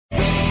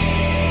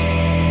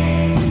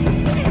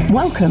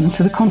Welcome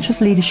to the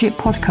Conscious Leadership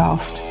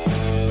Podcast.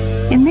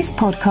 In this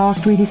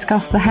podcast, we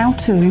discuss the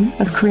how-to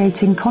of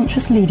creating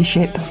conscious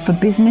leadership for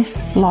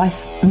business,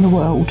 life and the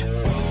world.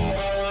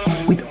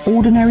 With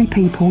ordinary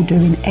people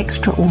doing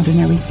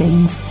extraordinary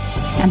things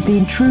and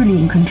being truly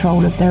in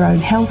control of their own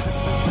health,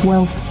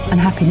 wealth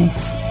and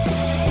happiness.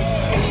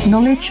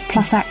 Knowledge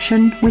plus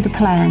action with a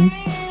plan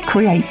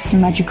creates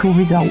magical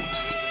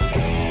results.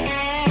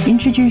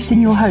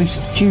 Introducing your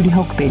host, Julie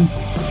Hogbin,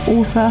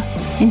 author,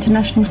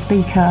 international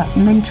speaker,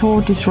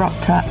 mentor,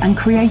 disruptor and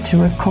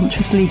creator of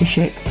Conscious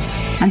Leadership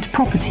and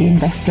property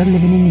investor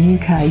living in the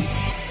UK.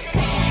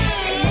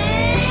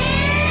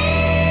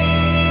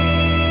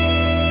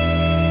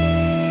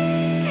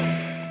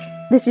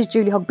 This is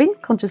Julie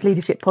Hogbin, Conscious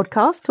Leadership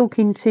Podcast,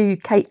 talking to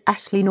Kate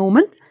Ashley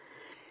Norman.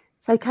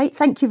 So Kate,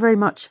 thank you very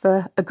much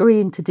for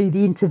agreeing to do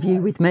the interview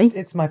with me.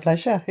 It's my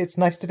pleasure. It's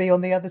nice to be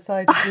on the other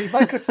side of the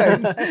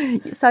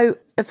microphone. So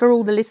for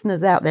all the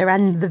listeners out there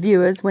and the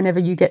viewers, whenever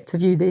you get to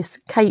view this,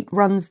 Kate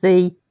runs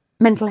the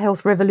Mental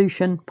Health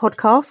Revolution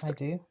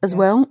podcast as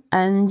well.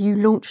 And you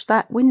launched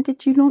that. When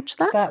did you launch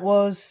that? That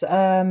was,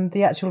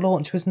 the actual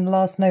launch was in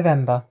last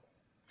November.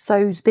 So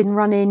it's been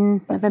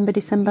running November,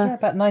 December? Yeah,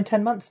 about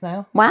 9-10 months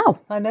now. Wow.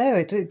 I know,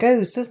 it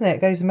goes, doesn't it?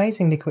 It goes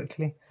amazingly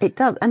quickly. It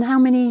does. And how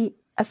many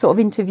sort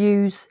of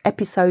interviews,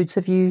 episodes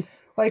have you?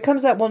 Well, it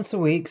comes out once a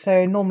week,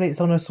 so normally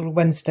it's on a sort of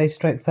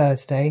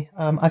Wednesday/Thursday.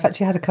 I've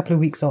actually had a couple of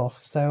weeks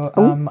off, so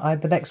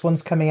the next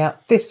one's coming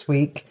out this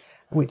week,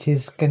 which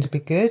is going to be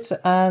good.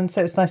 And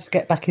so it's nice to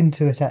get back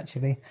into it,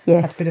 actually.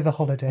 Yes. Had a bit of a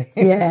holiday.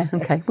 Yeah,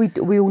 okay.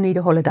 We all need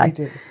a holiday. We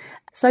do.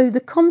 So the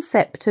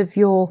concept of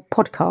your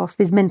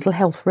podcast is Mental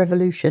Health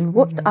Revolution.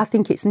 I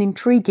think it's an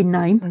intriguing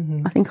name.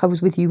 Mm-hmm. I think I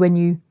was with you when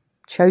you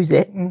chose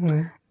it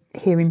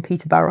here in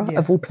Peterborough,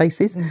 of all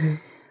places. Mm-hmm.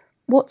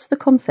 What's the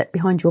concept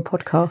behind your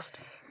podcast?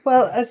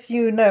 Well, as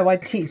you know, I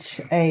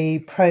teach a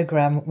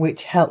program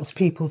which helps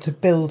people to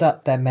build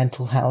up their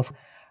mental health.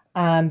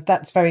 And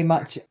that's very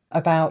much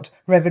about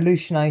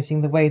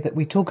revolutionising the way that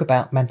we talk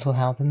about mental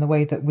health and the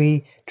way that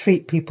we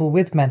treat people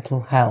with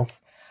mental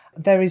health.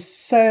 There is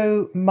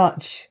so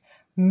much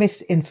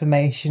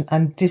misinformation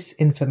and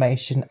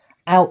disinformation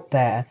out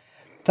there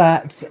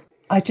that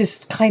I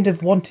just kind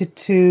of wanted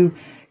to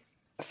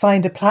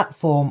find a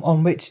platform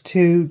on which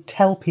to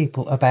tell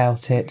people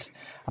about it.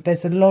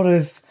 There's a lot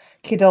of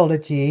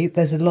kidology,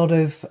 there's a lot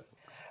of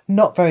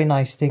not very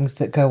nice things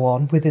that go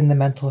on within the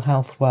mental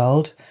health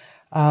world.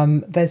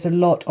 There's a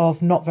lot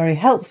of not very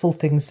helpful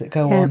things that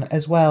go on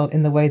as well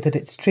in the way that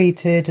it's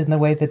treated and the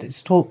way that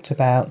it's talked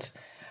about.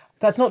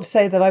 That's not to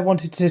say that I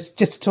wanted to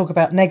just talk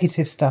about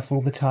negative stuff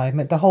all the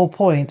time. The whole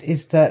point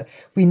is that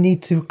we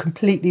need to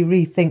completely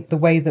rethink the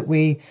way that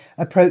we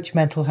approach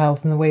mental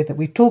health and the way that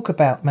we talk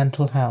about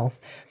mental health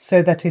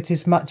so that it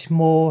is much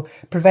more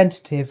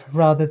preventative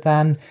rather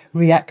than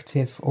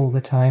reactive all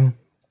the time.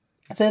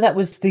 So that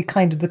was the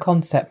kind of the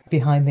concept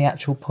behind the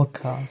actual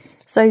podcast.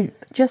 So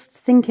just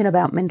thinking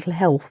about mental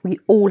health, we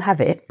all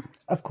have it.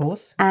 Of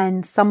course.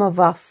 And some of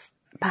us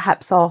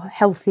perhaps are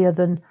healthier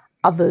than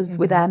others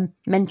with our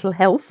mental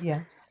health,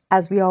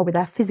 as we are with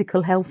our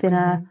physical health in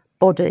our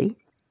body.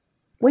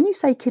 When you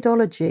say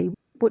kidology,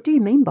 what do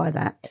you mean by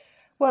that?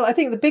 Well, I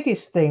think the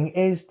biggest thing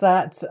is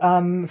that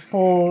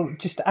for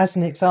just as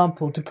an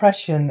example,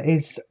 depression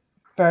is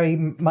very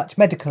much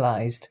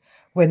medicalised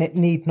when it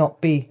need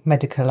not be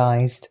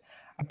medicalised.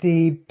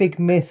 The big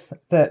myth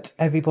that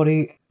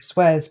everybody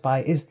swears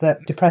by is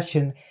that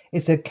depression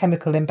is a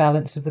chemical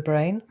imbalance of the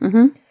brain.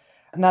 Mm-hmm.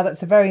 Now,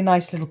 that's a very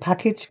nice little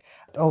package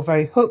or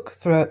very hook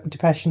for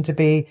depression to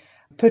be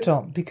put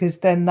on, because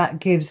then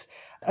that gives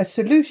a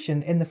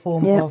solution in the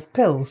form of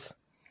pills.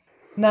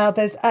 Now,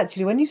 there's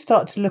actually, when you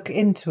start to look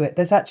into it,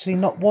 there's actually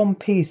not one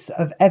piece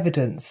of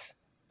evidence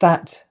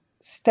that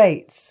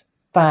states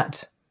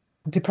that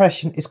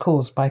depression is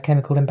caused by a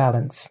chemical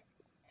imbalance.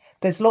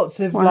 There's lots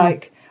of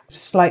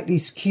slightly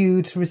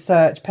skewed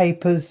research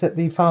papers that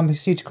the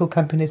pharmaceutical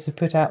companies have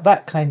put out,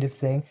 that kind of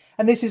thing.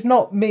 And this is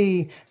not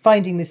me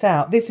finding this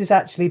out. This has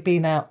actually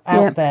been out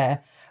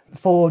there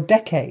for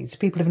decades.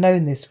 People have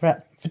known this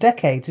for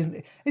decades.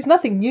 It's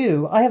nothing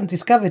new. I haven't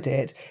discovered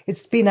it.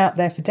 It's been out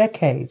there for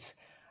decades.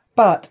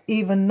 But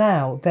even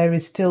now, there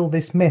is still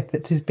this myth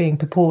that is being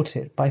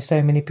purported by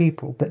so many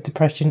people that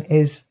depression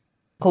is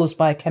caused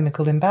by a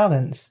chemical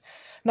imbalance.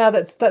 Now,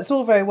 that's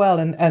all very well,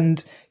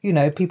 and you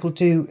know, people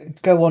do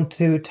go on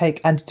to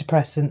take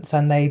antidepressants,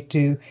 and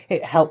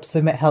it helps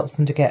them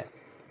to get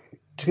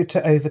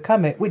to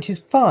overcome it, which is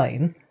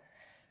fine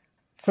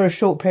for a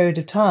short period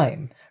of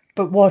time.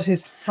 But what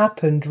has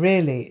happened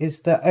really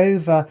is that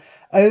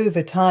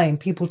over time,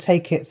 people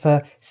take it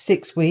for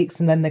 6 weeks,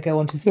 and then they go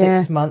on to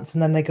 6 months,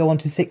 and then they go on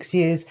to 6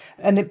 years,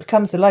 and it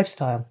becomes a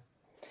lifestyle.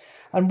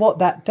 And what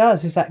that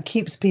does is that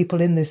keeps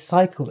people in this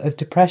cycle of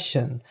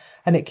depression,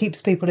 and it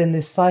keeps people in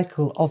this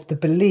cycle of the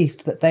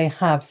belief that they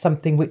have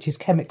something which is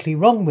chemically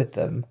wrong with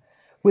them,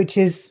 which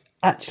is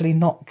actually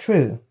not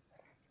true.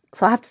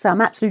 So I have to say I'm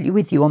absolutely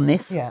with you on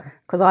this,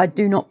 because I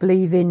do not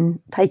believe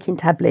in taking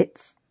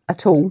tablets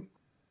at all.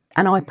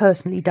 and I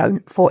personally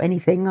don't, for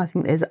anything. I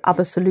think there's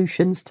other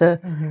solutions to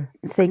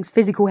things.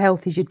 Physical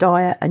health is your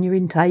diet and your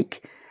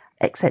intake,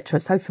 etc.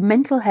 So for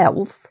mental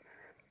health,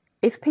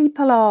 if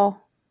people are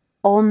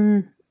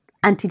on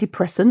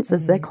antidepressants,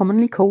 as they're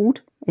commonly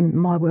called in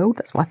my world,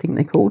 that's what I think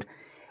they're called.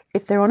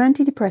 If they're on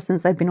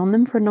antidepressants, they've been on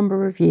them for a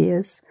number of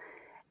years,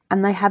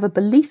 and they have a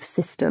belief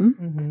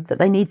system that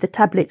they need the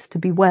tablets to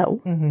be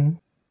well,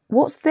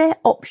 what's their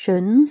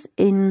options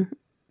in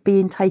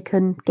being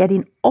taken,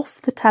 getting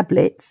off the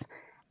tablets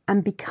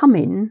and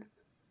becoming,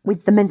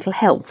 with the mental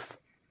health,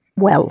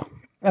 well?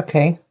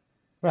 Okay,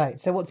 right.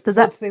 So what's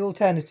the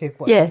alternative?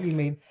 What Yes. do you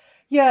mean?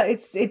 Yeah,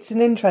 it's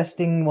an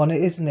interesting one,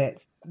 isn't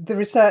it? The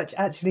research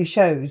actually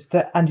shows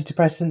that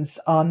antidepressants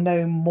are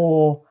no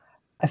more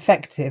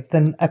effective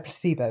than a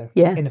placebo,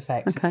 in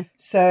effect. Okay.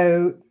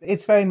 So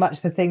it's very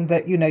much the thing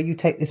that, you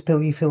take this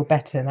pill, you feel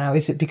better. Now,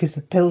 is it because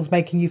the pill's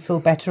making you feel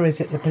better, or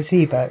is it the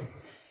placebo?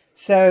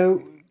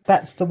 So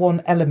that's the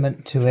one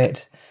element to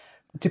it.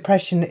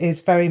 Depression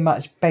is very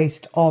much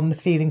based on the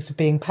feelings of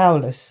being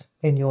powerless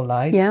in your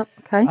life. Yeah,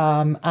 okay.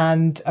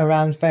 And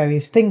around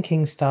various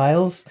thinking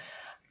styles,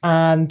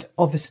 and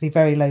obviously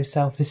very low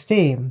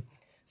self-esteem.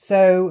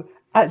 So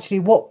actually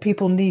what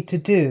people need to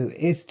do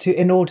is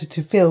in order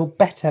to feel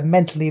better,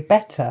 mentally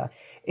better,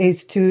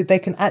 they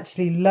can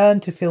actually learn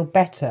to feel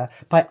better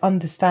by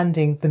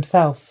understanding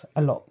themselves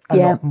a lot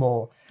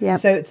more. Yeah.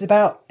 So it's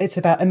about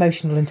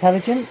emotional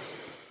intelligence.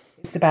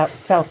 It's about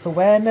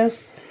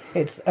self-awareness.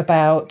 It's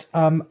about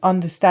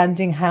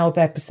understanding how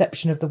their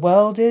perception of the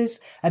world is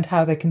and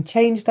how they can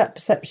change that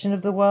perception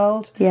of the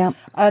world. Yeah.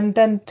 And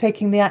then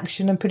taking the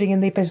action and putting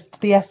in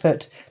the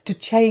effort to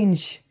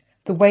change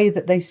the way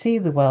that they see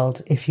the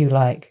world, if you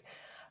like,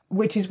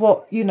 which is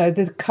what,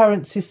 the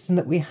current system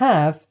that we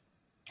have,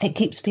 it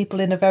keeps people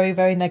in a very,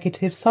 very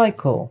negative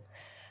cycle.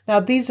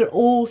 Now, these are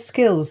all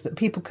skills that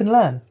people can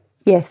learn.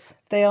 Yes.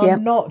 They are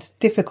not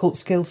difficult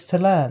skills to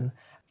learn.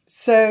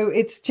 So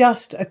it's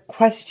just a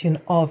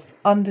question of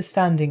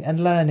understanding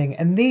and learning.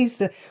 And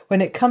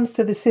when it comes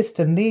to the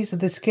system, these are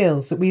the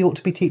skills that we ought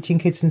to be teaching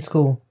kids in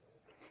school.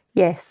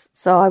 Yes.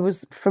 So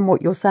from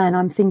what you're saying,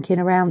 I'm thinking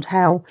around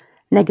how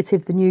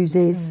negative the news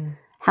is,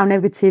 how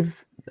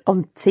negative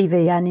on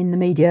TV and in the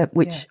media,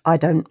 which I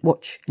don't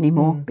watch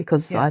anymore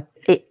because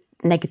it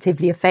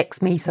negatively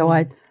affects me, so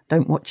I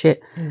don't watch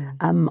it.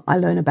 I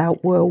learn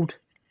about world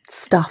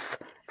stuff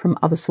from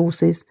other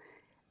sources.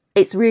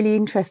 It's really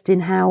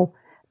interesting how,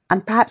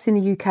 and perhaps in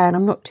the UK, and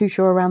I'm not too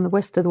sure around the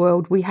rest of the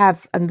world, we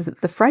have, and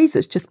the phrase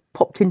that's just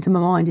popped into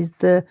my mind is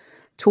the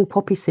tall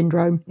poppy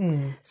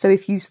syndrome. So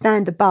if you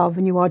stand above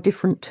and you are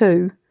different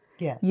to,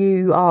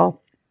 you are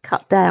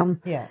cut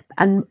down. Yeah.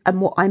 And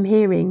what I'm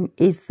hearing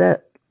is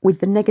that with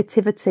the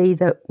negativity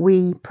that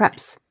we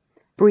perhaps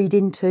breed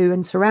into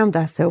and surround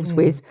ourselves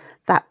with,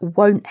 that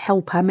won't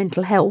help our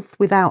mental health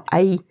without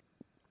a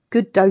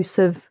good dose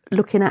of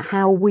looking at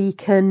how we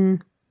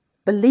can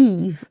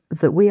believe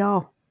that we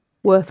are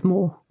worth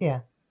more.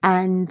 Yeah.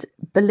 And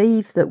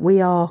believe that we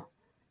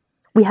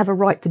have a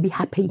right to be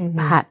happy,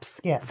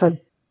 perhaps, for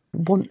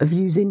want of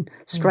using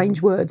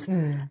strange words.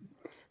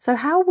 So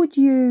how would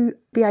you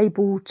be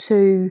able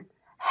to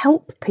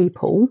help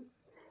people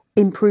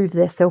improve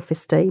their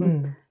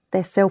self-esteem,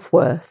 their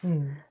self-worth,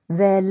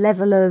 their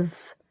level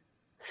of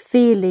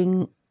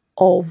feeling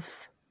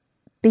of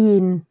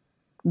being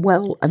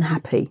well and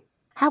happy?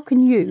 How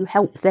can you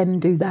help them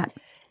do that?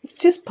 It's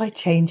just by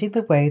changing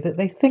the way that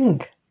they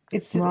think.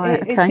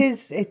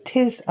 It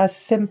is as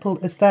simple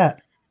as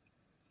that.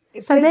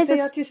 So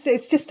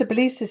it's just a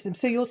belief system.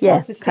 So your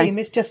self-esteem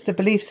is just a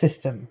belief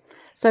system.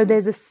 So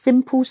there's a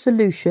simple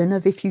solution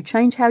of if you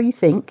change how you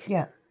think,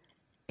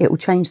 it will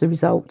change the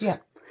results. Yeah.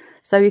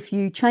 So if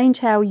you change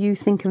how you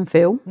think and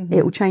feel,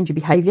 it will change your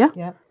behaviour.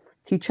 Yeah.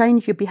 If you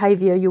change your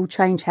behaviour, you'll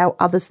change how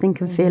others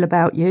think and feel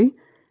about you,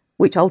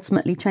 which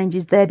ultimately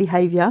changes their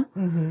behaviour.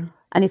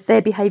 And if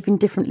they're behaving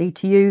differently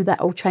to you,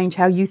 that will change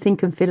how you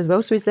think and feel as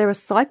well. So is there a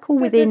cycle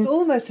within? It's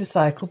almost a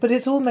cycle, but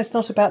it's almost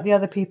not about the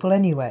other people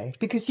anyway,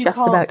 because you Just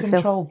can't about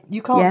control. yourself.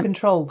 You can't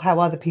control how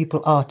other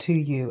people are to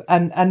you,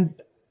 and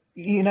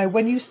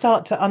when you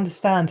start to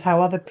understand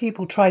how other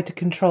people try to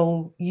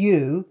control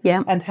you,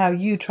 and how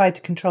you try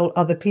to control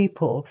other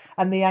people,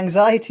 and the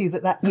anxiety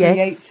that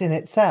creates in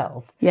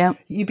itself,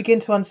 you begin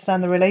to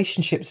understand the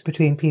relationships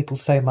between people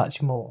so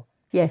much more.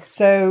 Yes.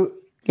 So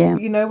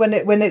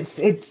when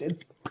it's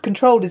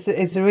control is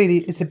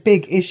a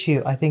big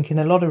issue, I think, in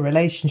a lot of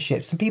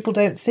relationships, and people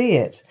don't see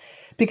it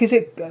because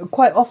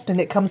quite often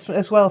it comes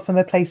as well from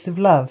a place of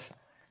love.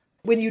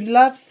 When you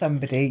love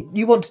somebody,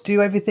 you want to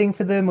do everything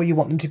for them, or you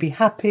want them to be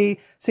happy,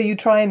 so you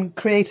try and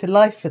create a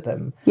life for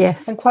them.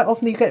 Yes. And quite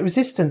often you get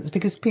resistance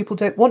because people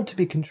don't want to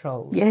be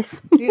controlled.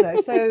 Yes.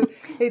 So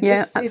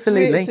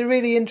absolutely. It's a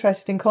really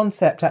interesting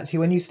concept, actually,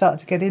 when you start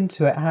to get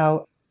into it,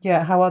 how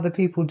other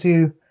people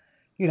do,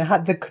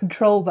 the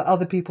control that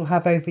other people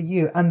have over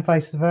you and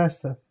vice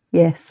versa.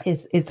 Yes.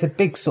 It's a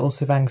big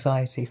source of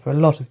anxiety for a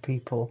lot of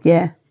people.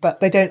 Yeah.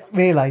 But they don't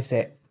realise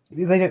it.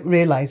 They don't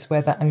realise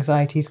where that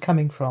anxiety is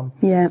coming from.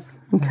 Yeah.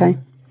 Okay.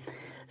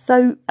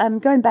 So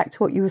going back to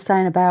what you were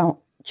saying about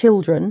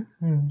children,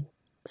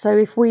 so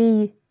if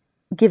we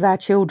give our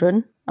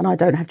children, and I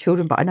don't have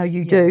children, but I know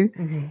you do,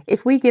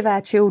 if we give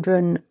our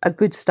children a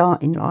good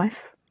start in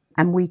life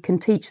and we can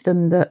teach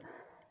them that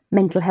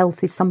mental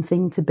health is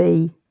something to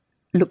be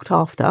looked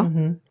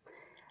after,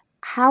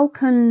 how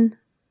can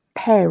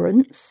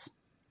parents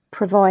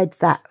provide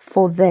that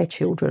for their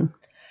children?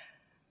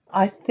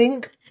 I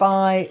think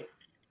by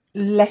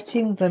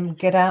letting them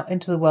get out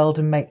into the world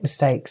and make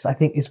mistakes, I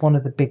think, is one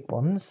of the big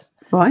ones.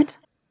 Right.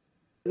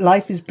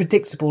 Life is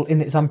predictable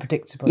in its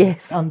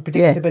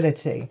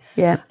unpredictability.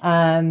 Yeah.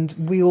 And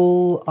we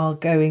all are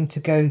going to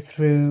go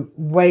through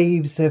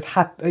waves of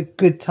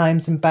good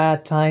times and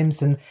bad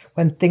times, and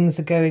when things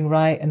are going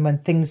right and when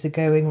things are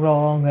going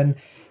wrong. And,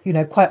 you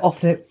know, quite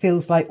often it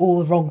feels like all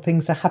the wrong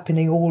things are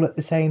happening all at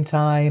the same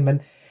time. And,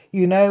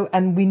 you know,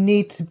 and we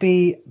need to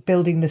be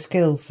building the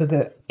skills so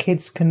that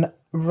kids can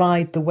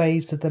ride the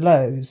waves of the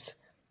lows.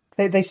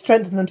 They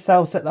strengthen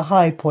themselves at the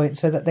high point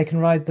so that they can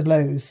ride the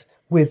lows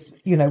with,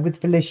 you know,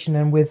 with volition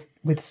and with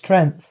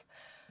strength.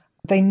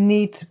 They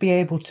need to be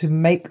able to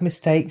make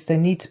mistakes. They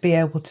need to be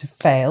able to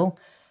fail.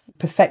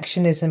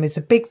 Perfectionism is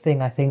a big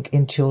thing, I think,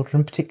 in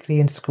children, particularly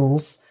in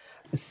schools.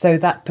 So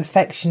that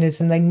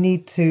perfectionism, they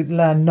need to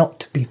learn not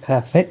to be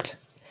perfect.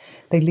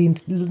 They need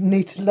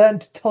to learn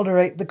to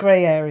tolerate the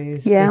grey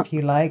areas, if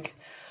you like.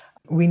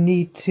 We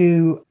need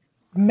to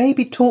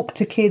maybe talk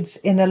to kids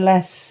in a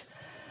less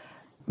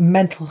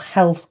mental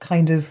health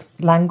kind of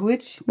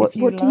language. What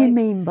do you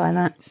mean by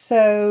that?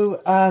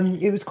 So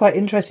it was quite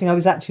interesting. I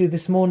was actually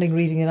this morning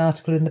reading an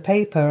article in the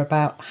paper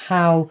about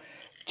how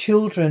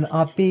children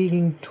are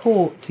being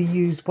taught to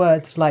use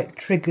words like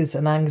triggers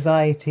and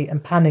anxiety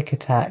and panic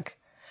attack.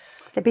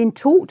 They're being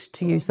taught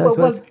to use those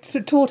words?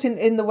 Well, taught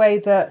in the way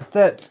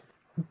that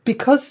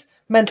because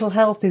mental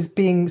health is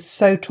being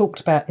so talked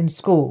about in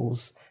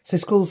schools, so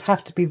schools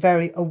have to be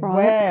very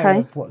aware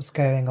of what's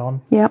going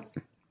on. Yeah.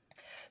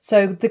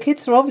 So the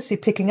kids are obviously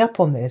picking up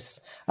on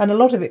this, and a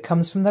lot of it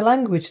comes from the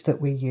language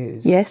that we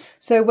use. Yes.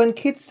 So when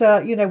kids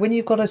are, you know, when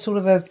you've got a sort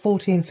of a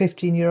 14,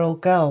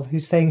 15-year-old girl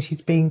who's saying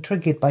she's being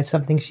triggered by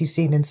something she's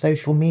seen in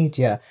social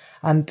media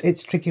and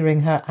it's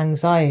triggering her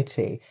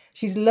anxiety,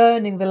 she's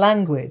learning the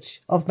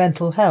language of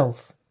mental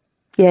health.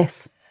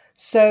 Yes.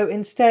 So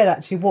instead,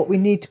 actually, what we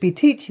need to be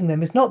teaching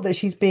them is not that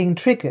she's being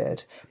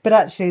triggered, but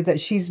actually that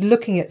she's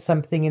looking at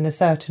something in a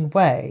certain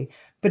way.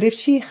 But if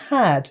she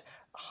had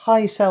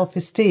high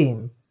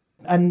self-esteem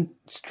and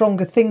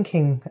stronger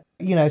thinking,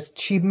 you know,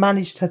 she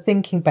managed her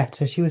thinking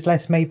better. She was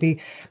less, maybe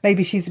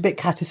she's a bit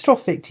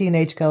catastrophic.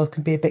 Teenage girls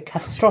can be a bit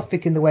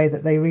catastrophic in the way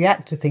that they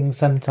react to things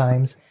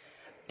sometimes.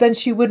 Then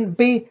she wouldn't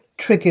be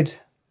triggered.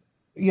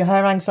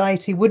 Her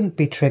anxiety wouldn't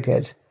be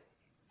triggered.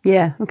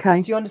 Yeah,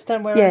 okay. Do you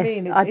understand where yes, I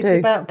mean? I do. It's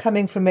about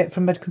coming from it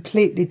from a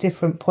completely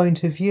different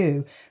point of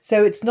view.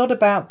 So it's not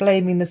about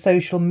blaming the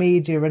social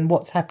media and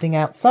what's happening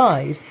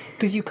outside,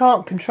 because you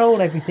can't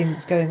control everything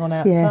that's going on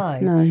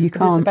outside. Yeah, no, you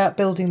can't. It's about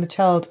building the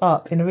child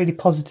up in a really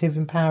positive,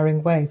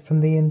 empowering way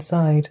from the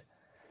inside.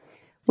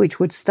 Which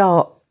would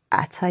start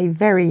at a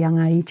very young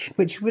age.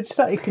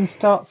 It can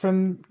start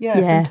from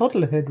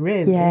toddlerhood,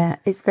 really. Yeah,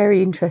 it's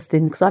very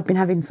interesting because I've been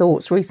having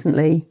thoughts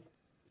recently.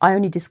 I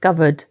only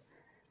discovered,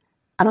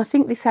 and I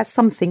think this has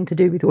something to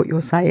do with what you're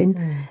saying.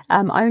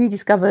 I only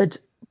discovered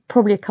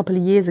probably a couple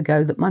of years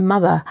ago that my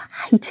mother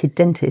hated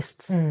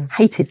dentists,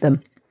 hated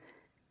them.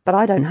 But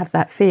I don't have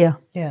that fear.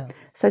 Yeah.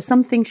 So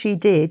something she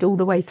did all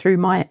the way through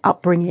my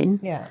upbringing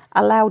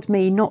allowed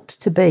me not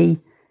to be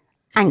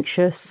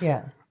anxious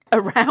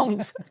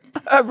around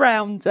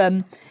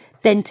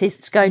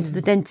dentists, going to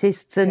the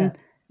dentists and,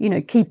 you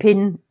know,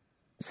 keeping.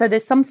 So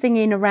there's something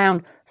in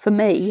around, for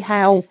me,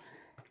 how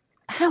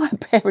our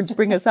parents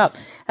bring us up.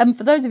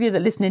 For those of you that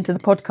are listening to the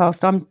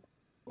podcast,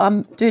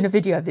 I'm doing a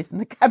video of this and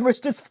the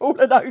camera's just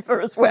fallen over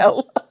as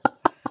well.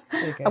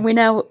 And we're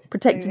now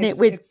protecting it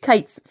with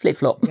Kate's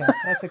flip-flop. Yeah,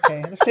 that's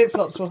okay. The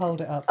flip-flops will hold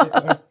it up.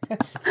 Don't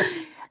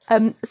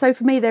worry. So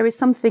for me, there is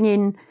something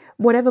in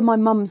whatever my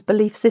mum's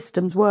belief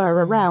systems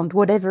were around,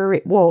 whatever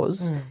it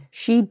was,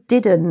 she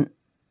didn't,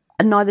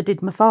 and neither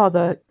did my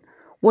father.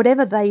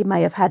 Whatever they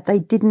may have had, they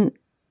didn't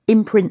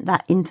imprint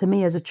that into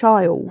me as a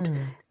child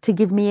to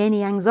give me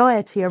any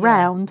anxiety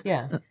around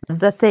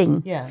the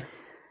thing. Yeah.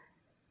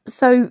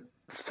 So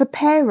for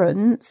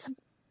parents,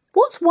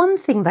 what's one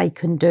thing they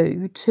can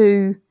do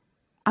to,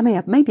 I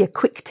mean, maybe a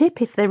quick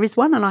tip if there is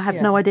one, and I have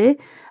no idea,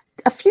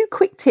 a few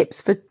quick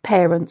tips for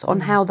parents on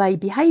how they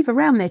behave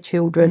around their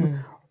children,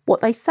 what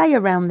they say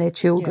around their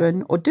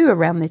children or do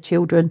around their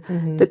children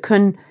that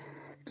can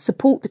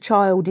support the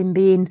child in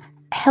being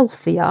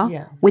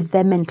healthier with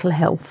their mental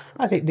health.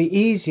 I think the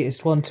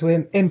easiest one to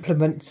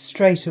implement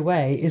straight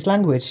away is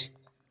language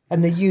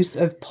and the use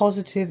of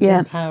positive,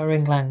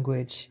 empowering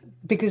language.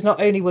 Because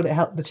not only will it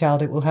help the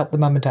child, it will help the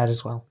mum and dad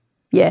as well.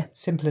 Yeah.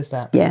 Simple as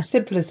that. Yeah.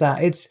 Simple as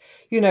that. It's,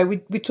 you know,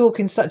 we talk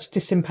in such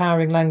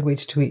disempowering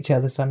language to each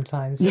other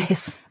sometimes.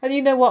 Yes. And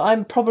you know what?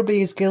 I'm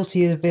probably as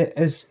guilty of it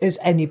as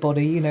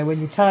anybody. You know, when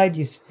you're tired,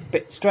 you're a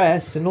bit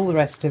stressed and all the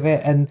rest of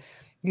it. And,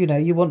 you know,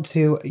 you want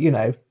to, you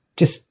know,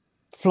 just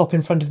flop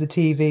in front of the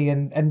TV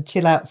and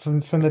chill out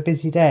from a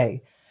busy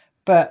day.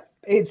 But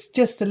it's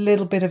just a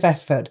little bit of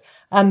effort.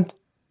 And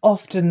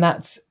often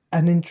that's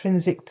an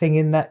intrinsic thing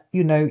in that,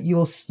 you know,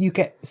 you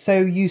get so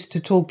used to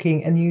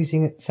talking and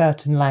using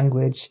certain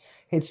language.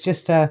 It's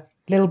just a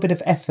little bit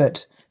of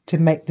effort to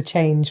make the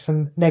change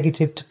from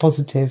negative to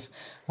positive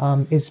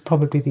is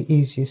probably the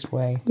easiest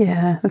way.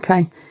 Yeah,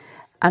 okay.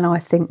 And I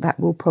think that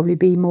will probably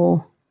be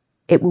more,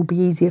 it will be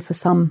easier for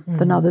some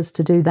than others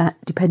to do that,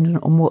 depending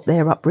on what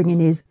their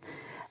upbringing is.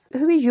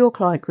 Who is your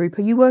client group?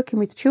 Are you working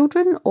with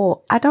children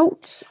or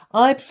adults?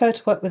 I prefer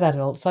to work with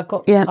adults. I've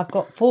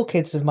got 4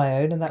 kids of my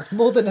own, and that's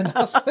more than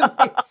enough for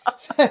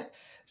me.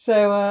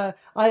 So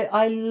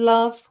I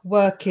love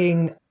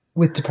working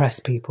with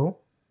depressed people.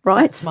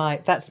 Right.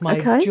 That's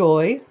my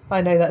joy.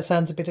 I know that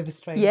sounds a bit of a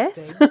strange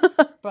thing,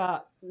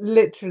 but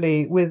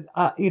literally with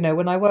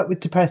when I work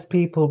with depressed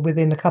people,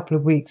 within a couple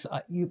of weeks,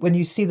 when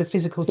you see the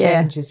physical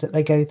changes that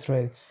they go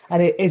through,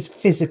 and it is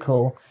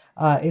physical,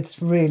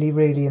 it's really,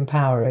 really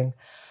empowering.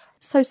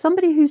 So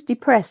somebody who's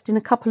depressed in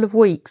a couple of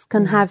weeks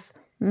can have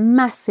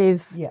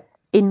massive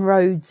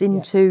inroads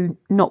into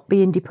not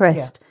being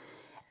depressed. Yeah.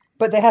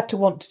 But they have to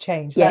want to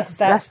change. Yes,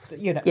 that's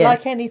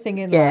like anything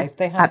in life,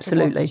 they have to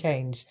want to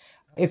change.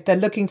 If they're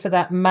looking for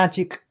that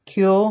magic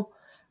cure,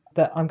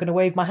 that I'm going to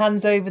wave my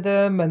hands over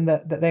them and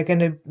that they're going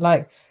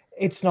to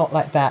it's not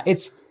like that.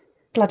 It's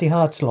bloody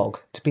hard slog,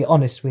 to be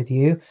honest with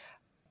you.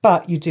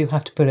 But you do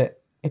have to put it.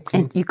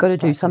 And you've got to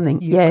do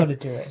something. You've got to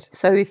do it.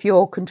 So if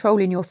you're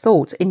controlling your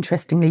thoughts,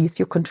 interestingly, if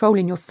you're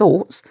controlling your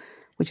thoughts,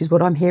 which is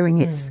what I'm hearing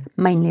it's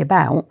mainly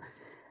about,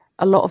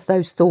 a lot of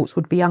those thoughts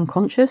would be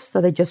unconscious. So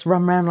they just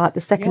run around like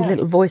the second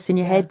little voice in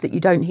your head that you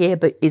don't hear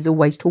but is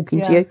always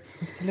talking to you.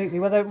 Absolutely.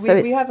 Well,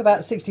 we have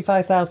about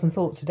 65,000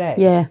 thoughts a day.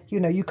 Yeah. You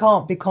know, you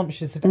can't be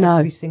conscious of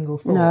every single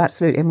thought. No,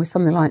 absolutely. And we're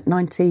something like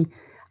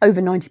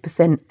over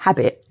 90%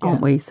 habit,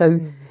 aren't we? So,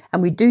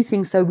 and we do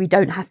things so we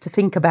don't have to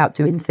think about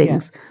doing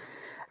things. Yeah.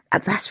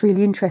 That's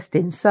really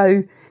interesting.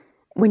 So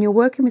when you're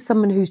working with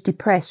someone who's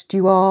depressed,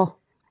 you are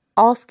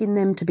asking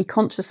them to be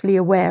consciously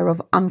aware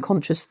of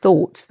unconscious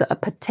thoughts that are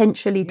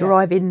potentially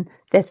driving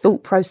their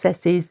thought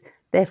processes,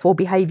 therefore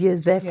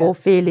behaviours, therefore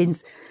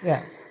feelings.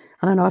 Yeah.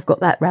 I don't know, I've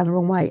got that round the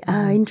wrong way.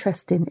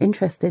 Interesting.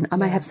 I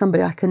may have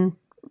somebody I can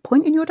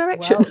point in your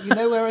direction. Well, you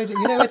know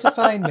where to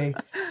find me.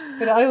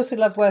 But I also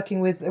love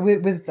working with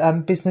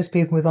business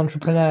people, with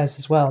entrepreneurs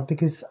as well,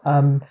 because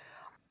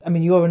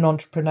you're an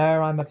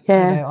entrepreneur. I'm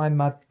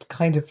a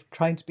kind of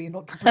trying to be an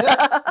entrepreneur.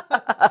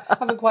 I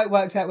haven't quite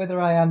worked out whether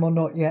I am or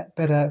not yet,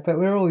 but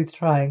we're always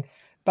trying.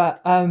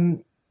 But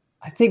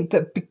I think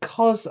that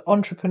because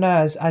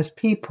entrepreneurs as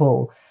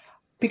people,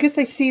 because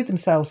they see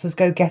themselves as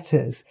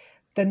go-getters,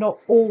 they're not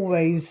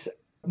always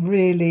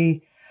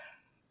really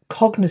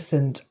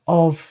cognizant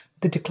of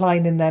the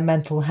decline in their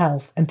mental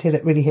health until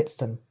it really hits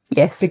them.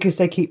 Yes. Because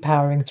they keep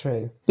powering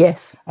through.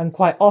 Yes. And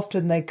quite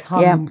often they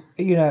come,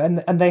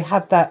 and they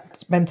have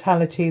that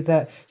mentality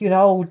that,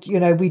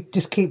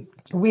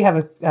 we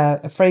have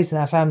a phrase in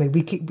our family,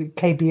 we keep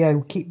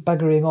KBO, keep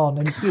buggering on.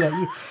 And,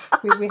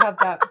 we have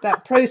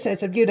that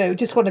process of,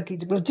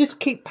 we'll just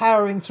keep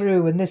powering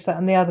through and this, that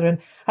and the other. And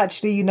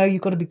actually,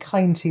 you've got to be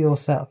kind to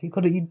yourself. You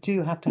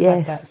do have to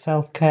have that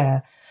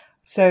self-care.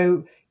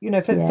 So,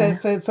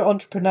 for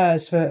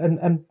entrepreneurs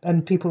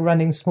and people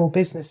running small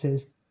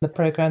businesses, the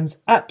program's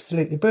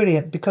absolutely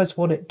brilliant, because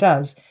what it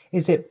does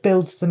is it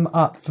builds them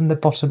up from the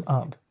bottom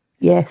up.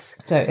 Yes.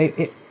 So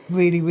it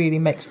really, really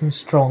makes them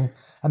strong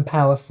and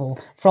powerful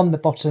from the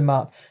bottom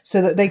up,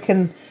 so that they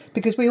can,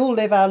 because we all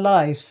live our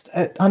lives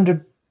at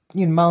 100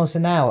 miles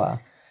an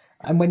hour.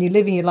 And when you're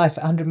living your life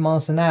at 100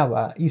 miles an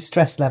hour, your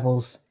stress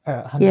levels are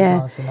at 100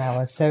 miles an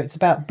hour. So it's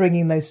about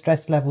bringing those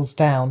stress levels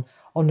down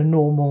on a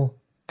normal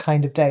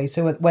kind of day.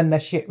 So when the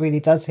shit really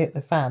does hit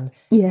the fan,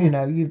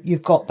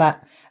 you've got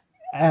that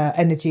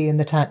energy in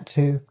the tank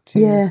to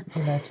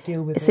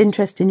deal with It's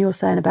interesting you're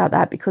saying about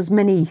that, because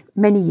many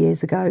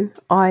years ago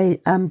I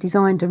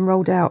designed and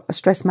rolled out a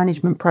stress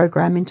management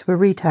program into a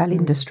retail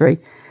industry,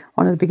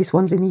 one of the biggest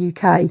ones in the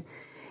UK.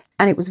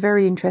 And it was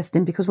very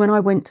interesting, because when I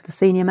went to the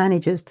senior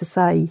managers to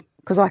say,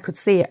 because I could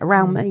see it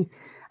around me,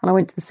 and I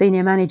went to the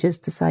senior managers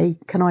to say,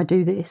 can I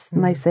do this?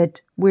 And they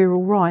said, we're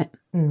all right.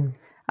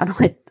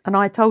 And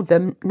I told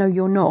them, no,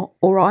 you're not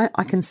all right.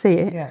 I can see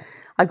it. Yeah.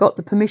 I got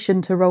the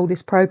permission to roll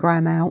this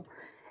program out.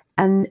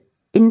 And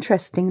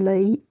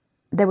interestingly,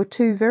 there were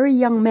 2 very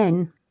young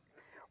men.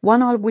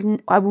 One I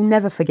will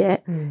never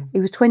forget. He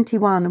was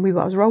 21, and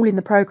I was rolling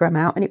the program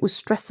out, and it was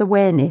stress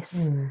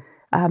awareness.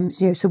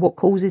 So what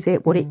causes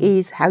it, what it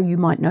is, how you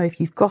might know if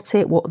you've got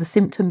it, what are the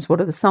symptoms,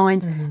 what are the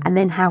signs, and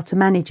then how to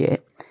manage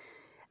it.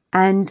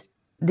 And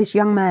this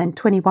young man,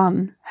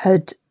 21,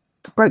 had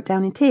broke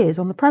down in tears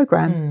on the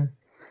program.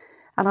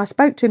 And I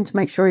spoke to him to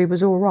make sure he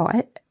was all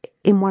right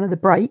in one of the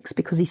breaks,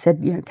 because he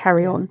said,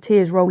 carry on,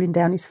 tears rolling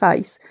down his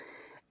face.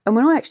 And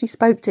when I actually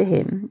spoke to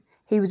him,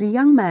 he was a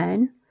young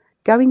man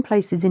going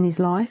places in his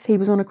life. He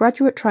was on a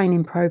graduate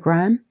training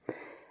program,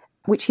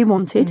 which he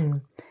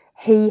wanted.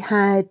 He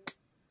had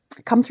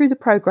come through the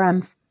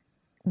program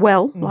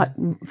well, like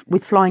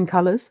with flying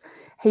colours.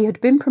 He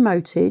had been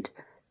promoted.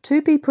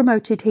 To be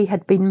promoted, he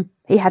had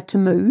to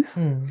move.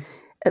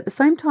 At the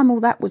same time all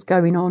that was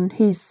going on,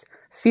 his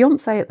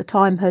fiancée at the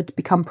time had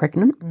become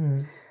pregnant.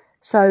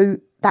 So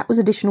that was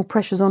additional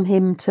pressures on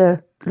him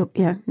to look,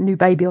 new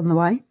baby on the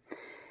way.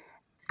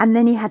 And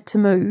then he had to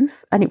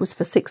move, and it was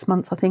for 6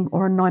 months, I think,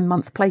 or a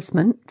 9-month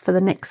placement for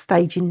the next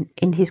stage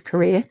in his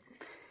career.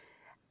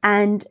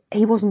 And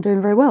he wasn't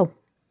doing very well.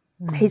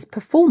 His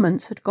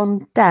performance had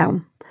gone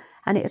down,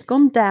 and it had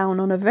gone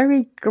down on a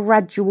very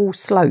gradual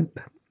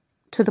slope,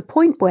 to the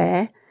point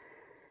where,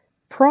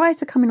 prior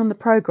to coming on the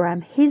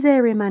programme, his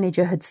area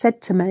manager had said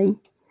to me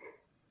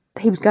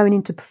he was going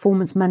into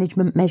performance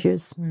management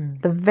measures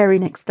the very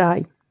next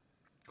day.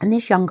 And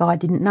this young guy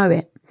didn't know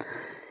it.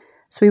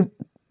 So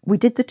we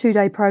did the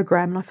 2-day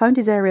programme, and I phoned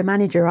his area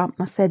manager up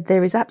and I said,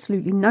 there is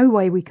absolutely no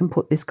way we can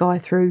put this guy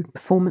through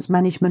performance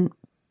management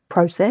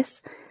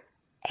process.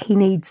 He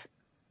needs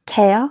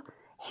care,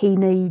 he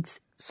needs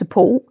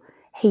support,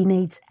 he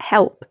needs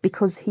help,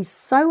 because he's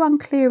so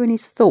unclear in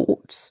his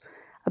thoughts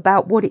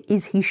about what it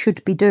is he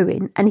should be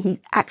doing, and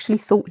he actually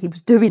thought he was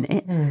doing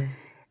it,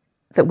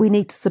 that we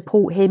need to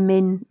support him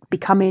in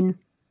becoming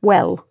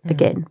well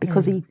again,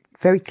 because he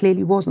very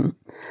clearly wasn't.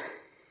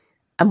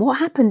 And what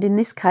happened in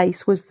this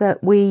case was that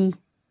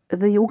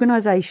the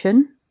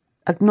organisation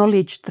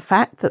acknowledged the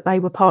fact that they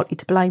were partly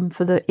to blame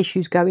for the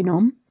issues going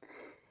on.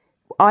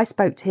 I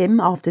spoke to him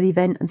after the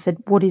event and said,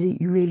 what is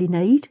it you really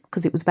need?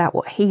 Because it was about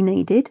what he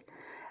needed.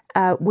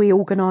 We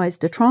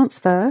organised a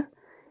transfer.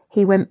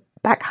 He went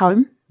back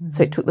home.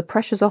 So it took the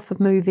pressures off of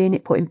moving.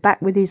 It put him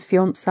back with his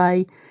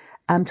fiancée.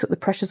 Took the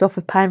pressures off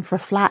of paying for a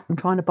flat and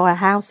trying to buy a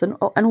house and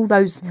all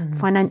those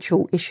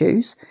financial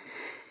issues.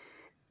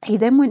 He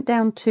then went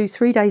down to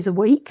 3 days a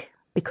week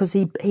because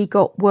he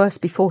got worse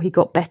before he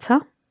got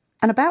better.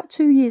 And about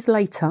 2 years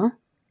later,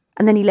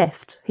 and then he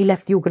left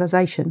the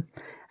organisation.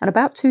 And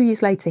about 2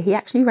 years later, he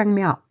actually rang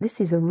me up. This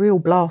is a real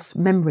blast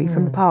memory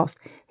from the past.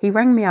 He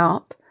rang me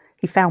up.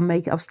 He found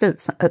me. I was still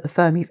at the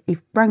firm. He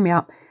rang me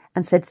up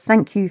and said,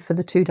 thank you for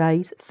the 2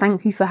 days.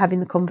 Thank you for having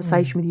the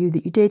conversation with you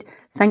that you did.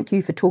 Thank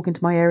you for talking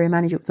to my area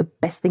manager. It was the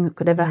best thing that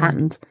could ever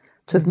happen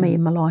to me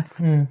in my life.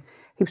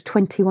 He was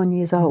 21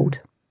 years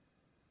old.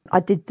 I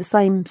did the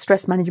same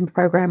stress management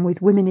program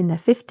with women in their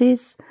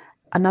 50s.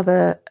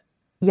 Another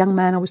young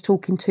man I was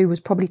talking to was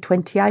probably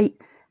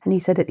 28. And he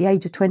said at the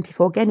age of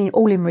 24, again,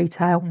 all in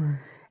retail,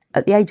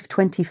 at the age of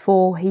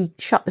 24, he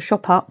shut the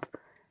shop up.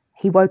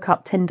 He woke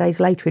up 10 days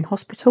later in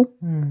hospital,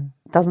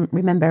 doesn't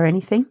remember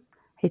anything.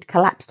 He'd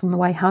collapsed on the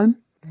way home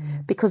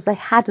because they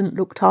hadn't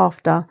looked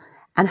after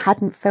and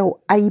hadn't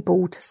felt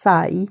able to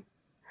say,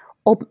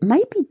 or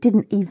maybe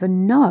didn't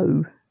even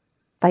know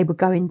they were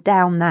going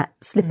down that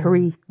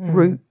slippery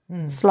route,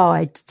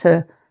 slide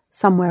to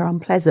somewhere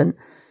unpleasant.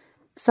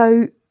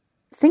 So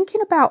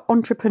thinking about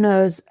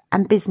entrepreneurs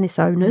and business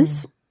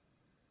owners,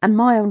 and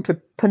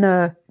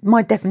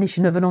my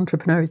definition of an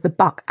entrepreneur is the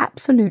buck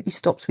absolutely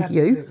stops with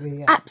you.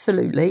 Yeah.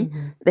 Absolutely.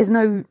 There's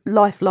no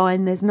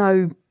lifeline, there's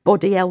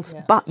nobody else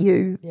but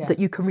you that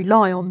you can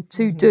rely on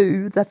to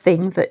do the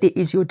thing that it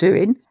is you're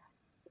doing.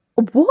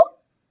 What,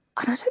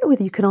 and I don't know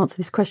whether you can answer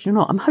this question or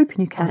not, I'm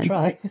hoping you can.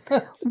 I'll try.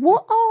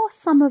 What are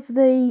some of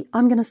the,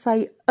 I'm going to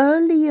say,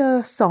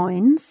 earlier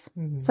signs?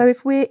 So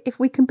if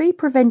we can be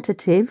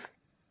preventative,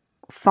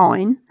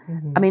 fine.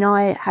 I mean,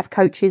 I have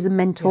coaches and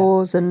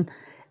mentors and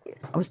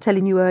I was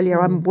telling you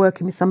earlier, I'm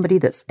working with somebody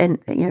that's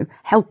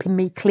helping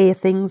me clear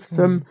things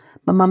from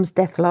my mum's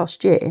death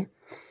last year.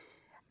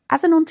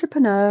 As an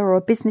entrepreneur or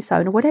a business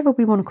owner, whatever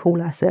we want to call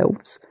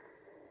ourselves,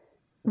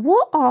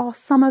 what are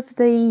some of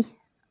the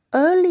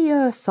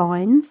earlier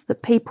signs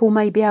that people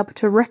may be able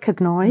to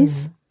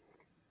recognise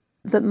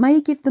that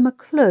may give them a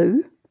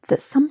clue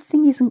that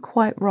something isn't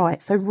quite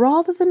right? So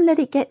rather than let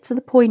it get to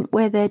the point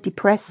where they're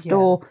depressed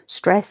or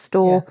stressed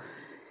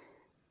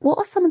what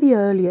are some of the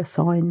earlier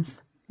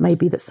signs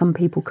maybe that some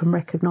people can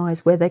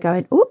recognise where they're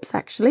going, oops,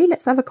 actually,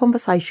 let's have a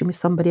conversation with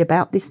somebody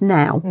about this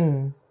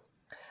now?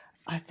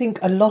 I think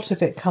a lot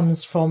of it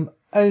comes from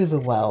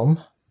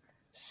overwhelm.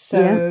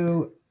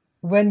 So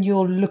when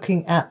you're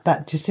looking at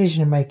that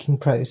decision-making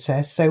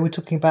process, so we're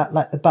talking about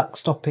like the buck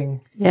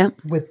stopping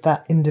with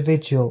that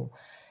individual,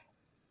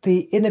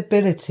 the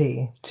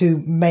inability to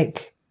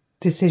make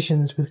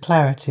decisions with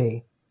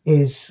clarity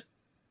is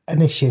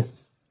an issue.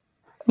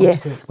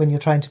 Yes. When you're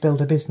trying to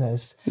build a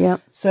business. Yeah.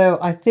 So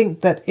I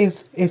think that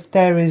if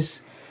there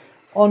is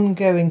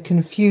ongoing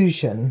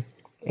confusion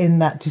in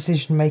that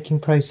decision-making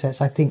process,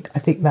 I think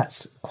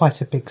that's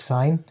quite a big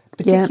sign,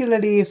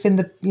 particularly if in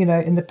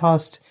the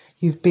past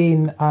you've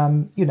been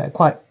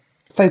quite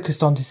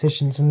focused on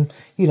decisions and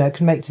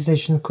can make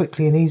decisions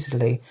quickly and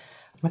easily.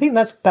 I think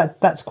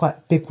that's quite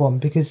a big one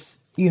because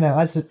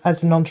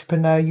as an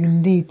entrepreneur you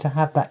need to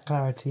have that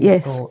clarity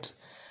of thought.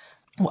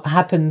 What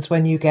happens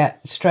when you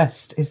get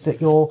stressed is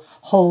that your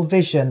whole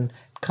vision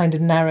kind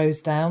of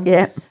narrows down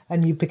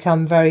and you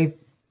become very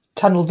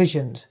tunnel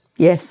visioned.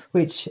 Yes.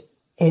 Which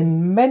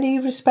in many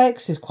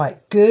respects is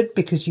quite good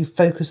because you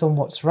focus on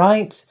what's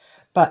right.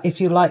 But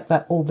if you like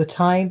that all the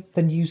time,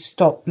 then you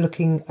stop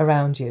looking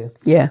around you.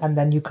 Yeah. And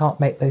then you can't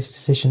make those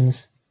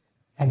decisions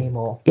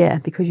anymore. Yeah,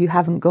 because you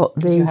haven't got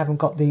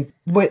the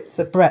width,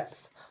 the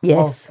breadth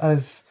Yes.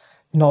 of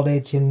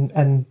knowledge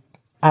and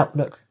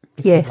outlook,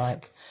 if Yes. you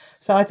like.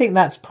 So I think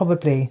that's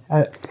probably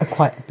a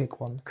quite a big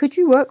one. Could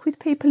you work with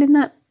people in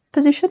that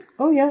position?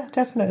 Oh, yeah,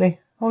 definitely.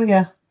 Oh,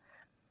 yeah.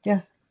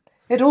 Yeah.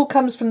 It all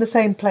comes from the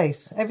same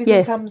place. Everything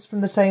Yes. comes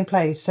from the same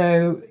place.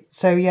 So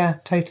yeah,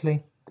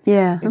 totally.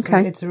 Yeah,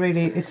 okay. It's a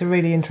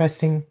really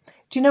interesting.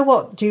 Do you know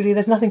what, Julie?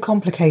 There's nothing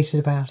complicated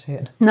about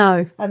it.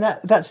 No. And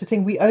that's the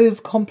thing. We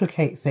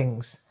overcomplicate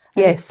things.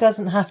 And Yes. It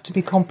doesn't have to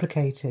be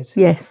complicated.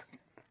 Yes.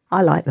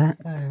 I like that.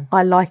 Oh.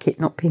 I like it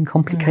not being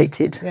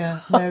complicated.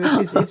 Yeah. No,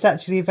 it's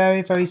actually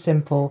very, very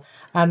simple.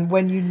 And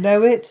when you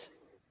know it,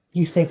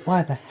 you think,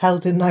 why the hell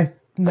didn't I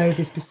know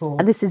this before?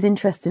 And this is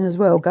interesting as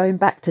well, going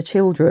back to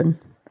children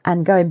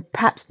and going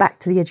perhaps back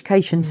to the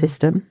education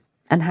system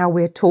and how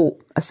we're taught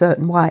a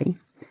certain way.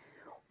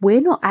 We're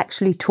not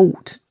actually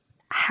taught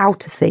how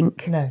to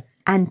think No.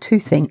 and to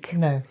think.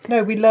 No,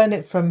 we learn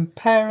it from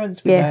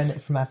parents, we Yes. learn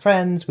it from our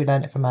friends, we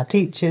learn it from our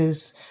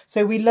teachers.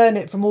 So we learn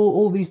it from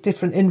all these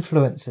different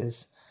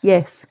influences.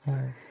 Yes.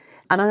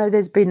 And I know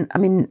there's been,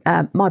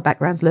 my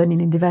background's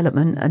learning and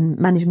development and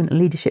management and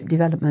leadership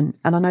development.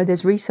 And I know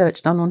there's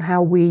research done on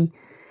how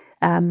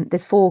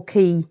there's 4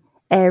 key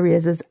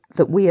areas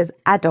that we as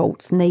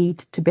adults need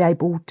to be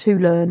able to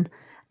learn.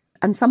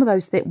 And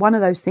one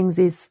of those things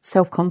is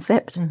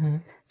self-concept. Mm-hmm.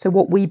 So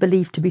what we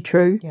believe to be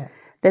true. Yeah.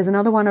 There's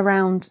another one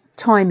around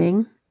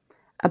timing,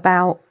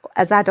 about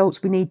as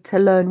adults we need to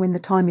learn when the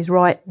time is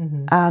right,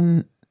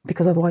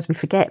 because otherwise we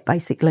forget,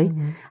 basically.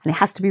 Mm-hmm. And it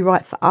has to be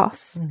right for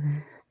us. Mm-hmm.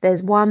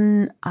 There's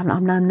one,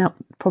 I'm not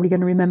probably going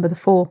to remember the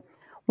 4.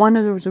 One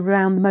is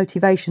around the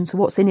motivation, so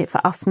what's in it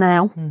for us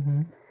now,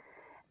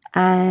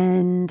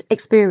 and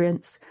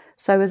experience.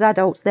 So as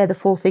adults, they're the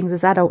 4 things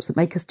as adults that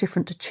make us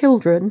different to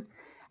children.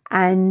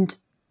 And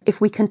if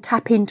we can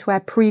tap into our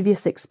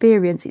previous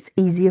experience, it's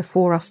easier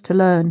for us to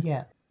learn.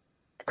 Yeah.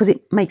 Because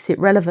it makes it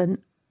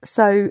relevant.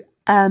 So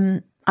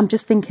I'm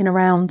just thinking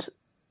around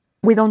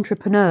with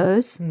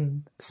entrepreneurs,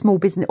 small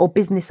business or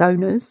business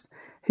owners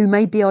who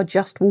maybe are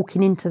just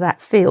walking into that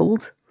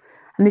field.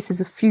 And this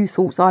is a few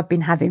thoughts I've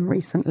been having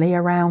recently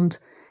around,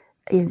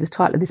 the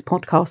title of this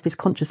podcast is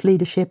Conscious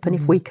Leadership. And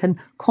if we can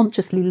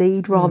consciously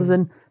lead rather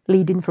than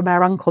leading from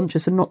our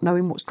unconscious and not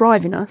knowing what's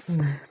driving us,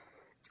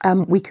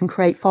 we can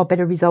create far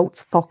better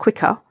results far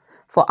quicker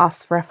for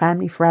us, for our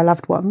family, for our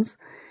loved ones.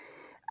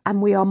 And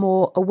we are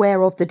more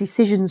aware of the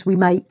decisions we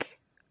make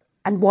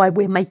and why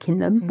we're making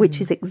them,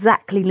 which is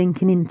exactly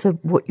linking into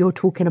what you're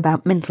talking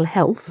about, mental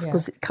health,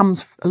 because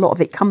a lot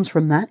of it comes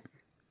from that.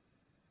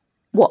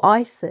 What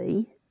I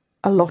see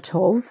a lot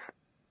of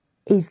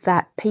is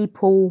that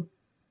people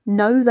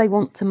know they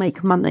want to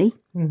make money.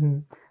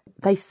 Mm-hmm.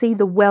 They see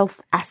the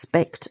wealth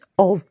aspect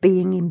of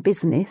being in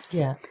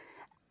business,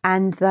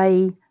 and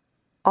they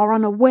are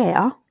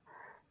unaware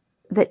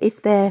that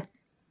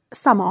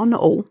some are, not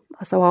all,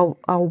 so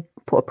I'll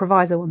put a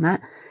proviso on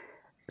that.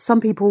 Some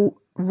people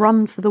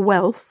run for the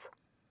wealth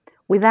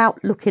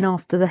without looking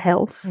after the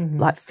health,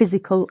 like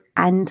physical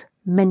and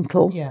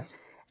mental. Yeah.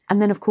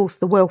 And then, of course,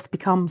 the wealth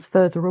becomes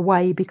further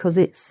away because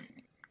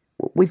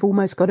we've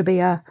almost got to be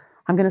a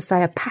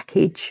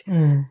package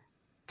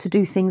to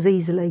do things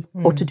easily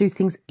or to do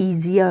things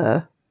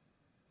easier.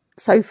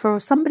 So for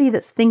somebody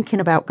that's thinking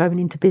about going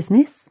into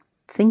business,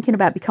 thinking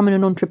about becoming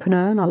an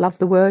entrepreneur, and I love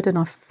the word and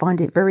I find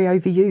it very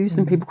overused,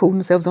 and people call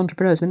themselves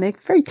entrepreneurs when they're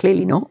very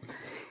clearly not.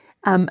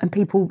 And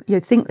people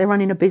think they're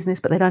running a business,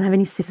 but they don't have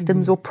any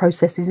systems or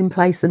processes in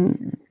place,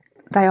 and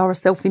they are a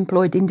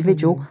self-employed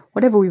individual,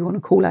 whatever we want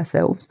to call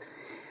ourselves.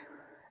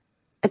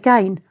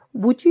 Again,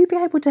 would you be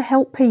able to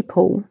help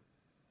people,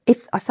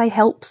 if I say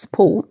help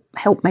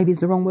maybe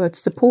is the wrong word,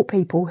 support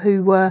people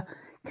who were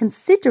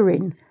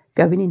considering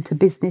going into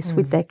business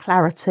with their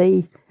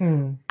clarity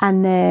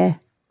and their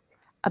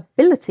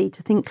ability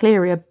to think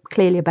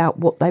clearly about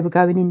what they were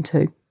going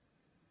into?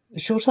 The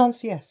short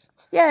answer, yes.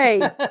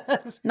 Yay!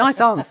 Nice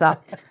answer.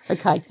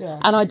 Okay. Yeah.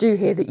 And I do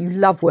hear that you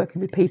love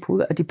working with people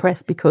that are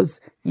depressed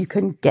because you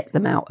can get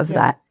them out of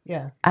that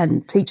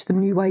and teach them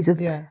new ways of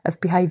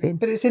behaving.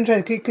 But it's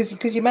interesting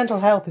because your mental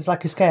health is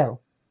like a scale.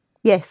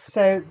 Yes.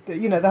 So,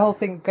 the whole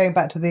thing, going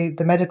back to the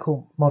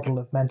medical model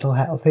of mental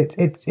health,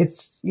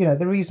 it's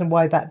the reason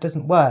why that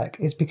doesn't work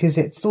is because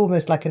it's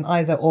almost like an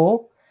either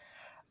or.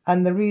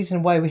 And the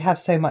reason why we have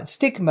so much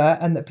stigma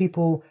and that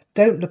people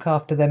don't look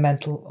after their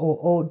mental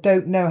or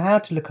don't know how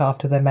to look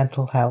after their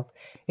mental health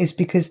is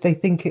because they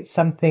think it's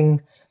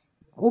something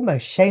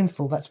almost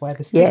shameful. That's why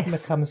the stigma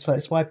comes from.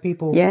 It's why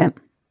people... Yeah.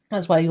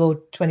 That's why your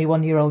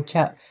 21-year-old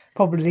chap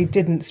probably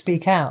didn't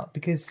speak out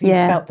because he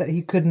felt that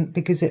he couldn't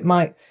because it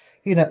might,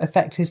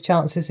 affect his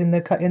chances in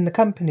the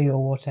company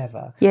or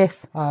whatever.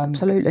 Yes,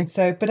 absolutely.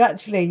 So, but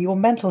actually your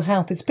mental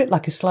health is a bit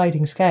like a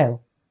sliding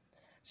scale.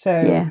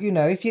 So,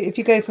 if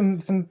you go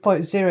from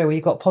point 0 where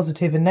you've got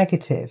positive and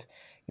negative,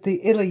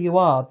 the iller you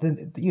are,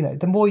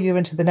 the more you're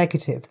into the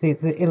negative,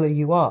 the iller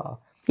you are.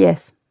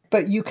 Yes.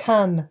 but you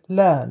can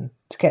learn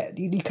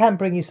you can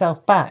bring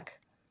yourself back.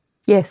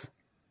 Yes.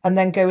 And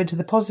then go into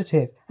the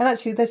positive. And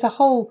actually, there's a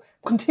whole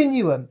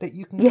continuum that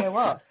you can go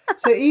up.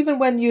 So even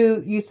when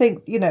you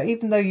think,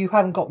 even though you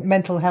haven't got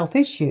mental health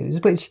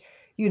issues, which,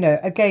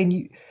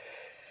 again,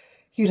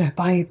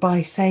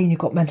 by saying you've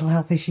got mental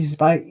health issues,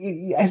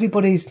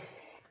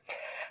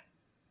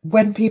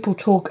 when people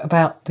talk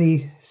about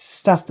the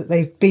stuff that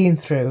they've been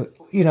through,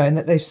 and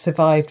that they've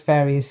survived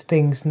various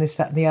things and this,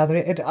 that and the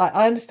other,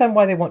 I understand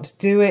why they want to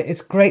do it.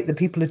 It's great that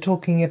people are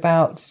talking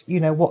about,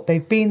 what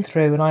they've been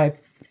through, and I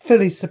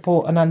fully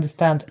support and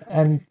understand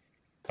and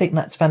think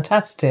that's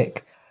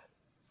fantastic.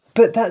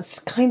 But that's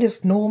kind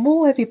of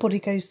normal. Everybody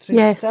goes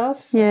through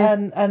stuff. Yeah.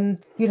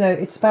 And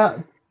it's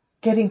about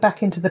getting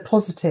back into the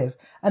positive.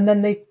 And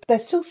then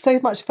there's still so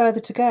much further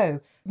to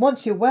go.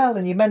 Once you're well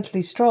and you're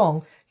mentally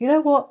strong, you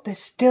know what? There's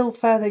still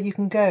further you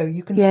can go.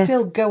 You can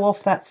still go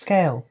off that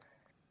scale.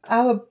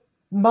 Our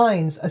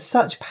minds are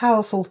such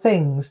powerful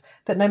things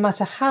that no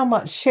matter how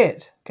much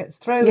shit gets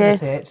thrown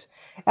at it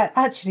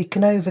actually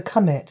can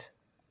overcome it.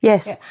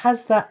 Yes. It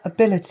has that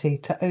ability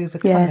to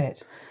overcome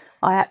it.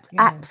 I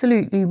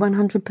absolutely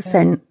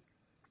 100%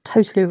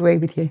 totally agree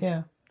with you.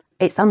 Yeah.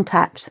 It's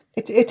untapped.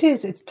 It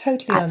is. It's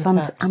totally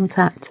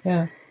untapped.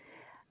 Yeah.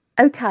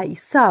 Okay,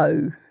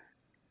 so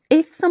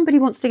if somebody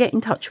wants to get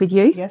in touch with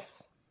you,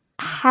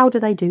 how do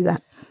they do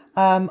that?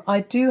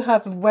 I do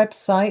have a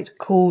website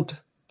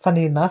called,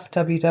 funny enough,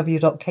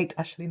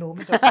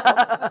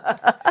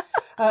 www.kateashleynorman.com.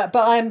 But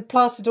I'm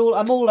plastered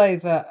I'm all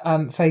over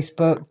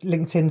Facebook,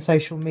 LinkedIn,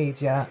 social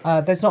media.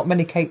 There's not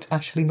many Kate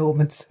Ashley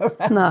Normans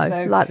around. No,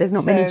 there's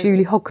not many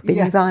Julie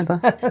Hogbins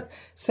either.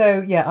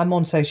 So I'm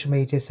on social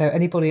media. So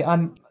anybody,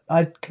 I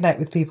connect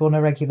with people on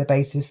a regular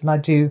basis, and I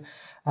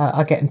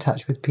get in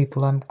touch with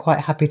people. I'm quite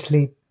happy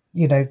to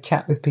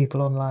chat with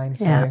people online.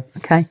 So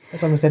okay.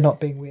 As long as they're not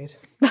being weird.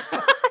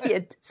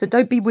 So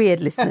don't be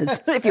weird,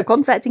 listeners. If you're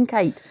contacting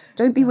Kate,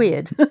 don't be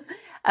weird.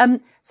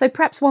 So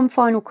perhaps one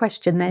final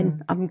question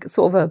then.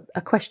 Sort of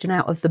a question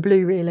out of the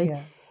blue, really.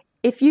 Yeah.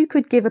 If you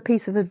could give a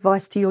piece of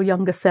advice to your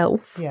younger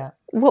self,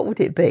 what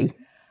would it be?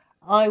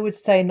 I would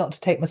say not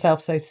to take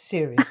myself so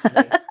seriously.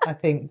 I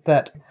think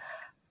that,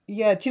 do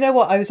you know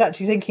what? I was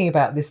actually thinking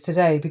about this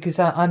today because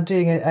I'm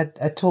doing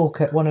a talk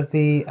at one of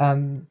the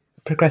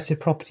Progressive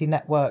Property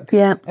Network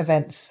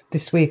events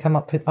this week. I'm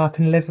up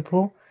in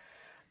Liverpool.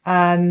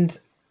 And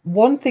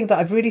one thing that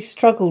I've really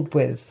struggled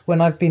with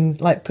when I've been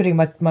putting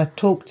my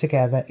talk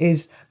together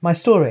is my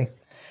story.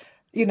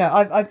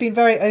 I've been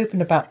very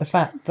open about the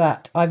fact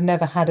that I've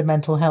never had a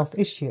mental health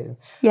issue.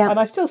 Yeah. And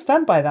I still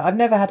stand by that. I've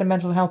never had a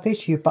mental health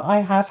issue, but I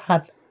have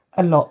had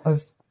a lot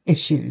of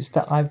issues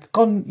that I've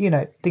gone,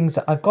 things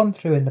that I've gone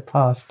through in the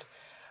past.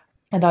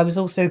 And I was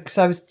also,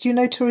 do you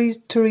know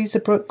Teresa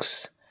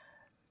Brooks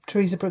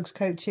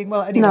coaching?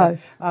 Well, anyway,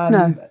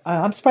 no.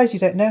 I'm surprised you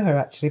don't know her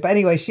actually. But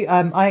anyway,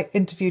 I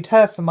interviewed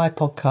her for my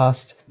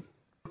podcast,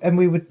 and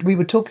we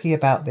were talking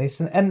about this,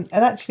 and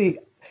actually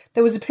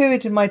there was a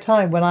period in my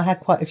time when I had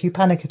quite a few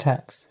panic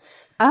attacks.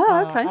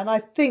 Oh, okay. And I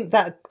think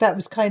that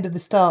was kind of the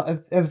start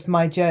of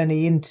my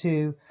journey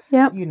into,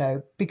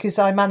 because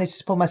I managed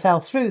to pull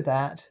myself through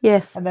that.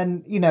 Yes. And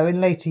then,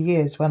 in later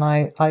years when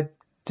I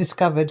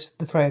discovered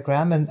the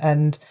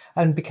Throwogram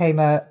and became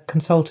a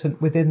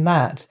consultant within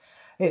that,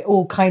 it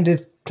all kind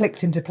of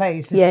clicked into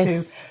place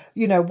as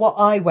to, what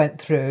I went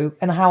through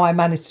and how I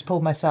managed to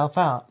pull myself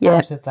out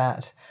of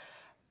that.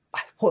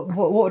 What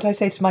would I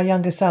say to my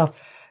younger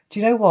self? Do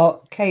you know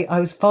what, Kate? I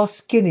was far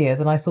skinnier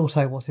than I thought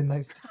I was in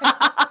those days.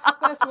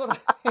 That's what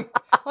I think.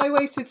 I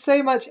wasted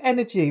so much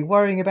energy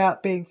worrying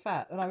about being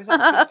fat, and I was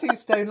actually 2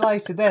 stone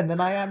lighter then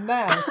than I am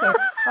now. So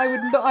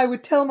I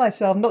would tell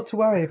myself not to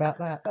worry about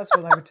that. That's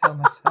what I would tell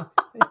myself.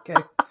 Okay.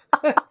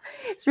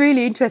 It's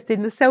really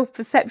interesting, the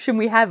self-perception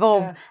we have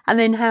of, and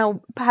then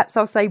how perhaps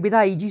I'll say with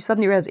age, you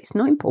suddenly realise it's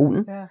not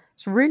important. Yeah.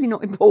 It's really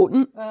not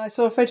important. I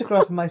saw a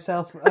photograph of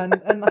myself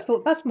and I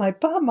thought, that's my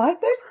bum. I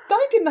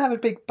didn't have a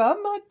big bum.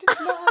 I did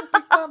not have a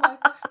big bum. I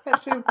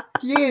went through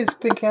years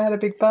thinking I had a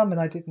big bum and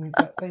I didn't.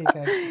 But there you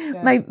go.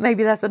 Yeah.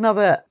 Maybe that's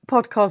another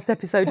podcast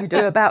episode we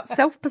do about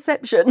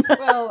self-perception.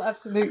 Well,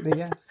 absolutely,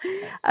 yes.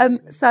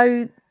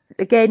 So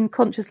again,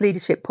 Conscious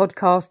Leadership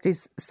Podcast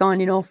is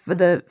signing off for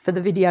the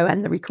video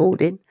and the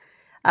recording.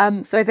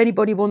 So if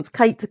anybody wants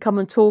Kate to come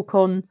and talk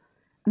on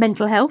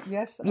mental health,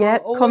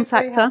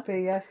 contact her.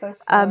 Yes,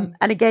 and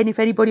again, if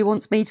anybody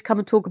wants me to come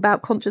and talk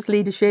about conscious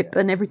leadership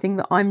and everything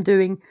that I'm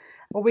doing,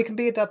 well, we can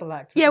be a double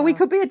act. Yeah, we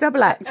could be a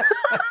double act.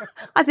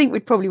 I think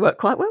we'd probably work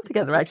quite well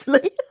together,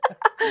 actually.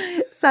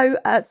 So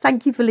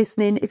thank you for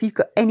listening. If you've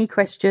got any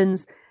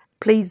questions,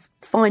 please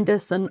find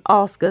us and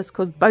ask us,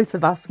 because both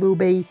of us will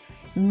be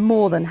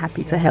more than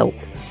happy to help.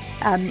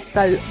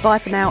 So bye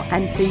for now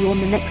and see you on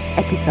the next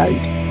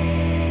episode.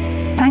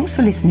 Thanks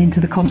for listening to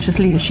the Conscious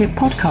Leadership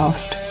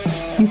Podcast.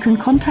 You can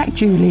contact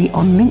Julie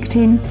on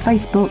LinkedIn,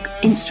 Facebook,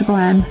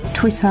 Instagram,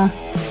 Twitter,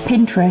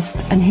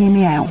 Pinterest, and Hear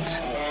Me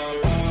Out.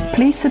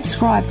 Please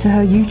subscribe to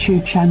her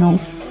YouTube channel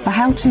for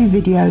how-to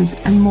videos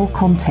and more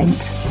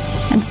content.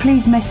 And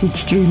please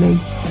message Julie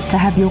to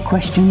have your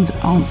questions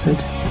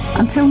answered.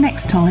 Until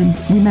next time,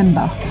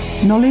 remember,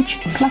 knowledge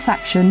plus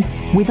action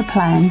with a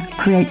plan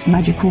creates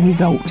magical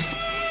results.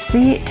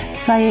 See it,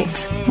 say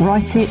it,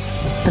 write it,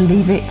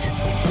 believe it,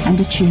 and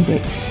achieve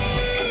it.